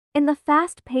In the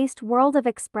fast-paced world of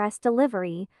express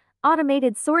delivery,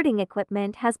 automated sorting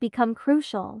equipment has become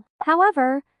crucial.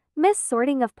 However,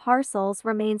 mis-sorting of parcels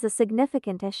remains a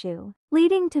significant issue,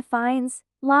 leading to fines,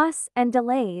 loss, and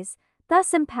delays,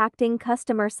 thus impacting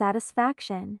customer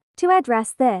satisfaction. To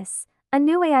address this, a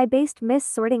new AI-based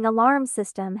mis-sorting alarm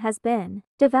system has been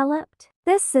developed.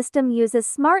 This system uses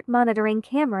smart monitoring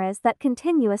cameras that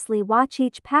continuously watch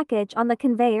each package on the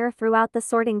conveyor throughout the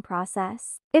sorting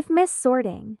process. If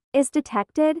mis-sorting is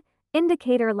detected,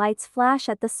 indicator lights flash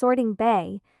at the sorting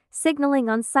bay, signaling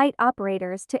on-site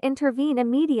operators to intervene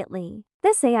immediately.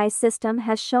 This AI system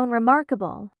has shown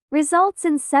remarkable results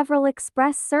in several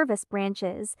express service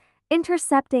branches,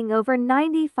 intercepting over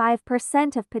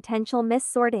 95% of potential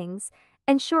mis-sortings,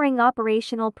 ensuring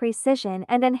operational precision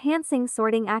and enhancing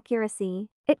sorting accuracy.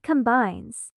 It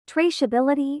combines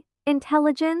traceability,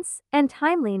 intelligence, and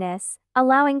timeliness,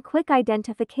 allowing quick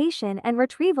identification and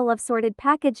retrieval of sorted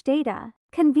package data.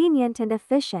 Convenient and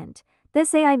efficient,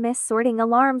 this AI mis-sorting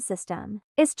alarm system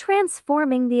is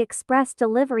transforming the express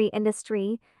delivery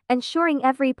industry, ensuring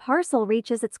every parcel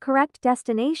reaches its correct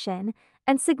destination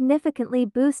and significantly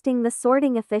boosting the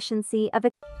sorting efficiency of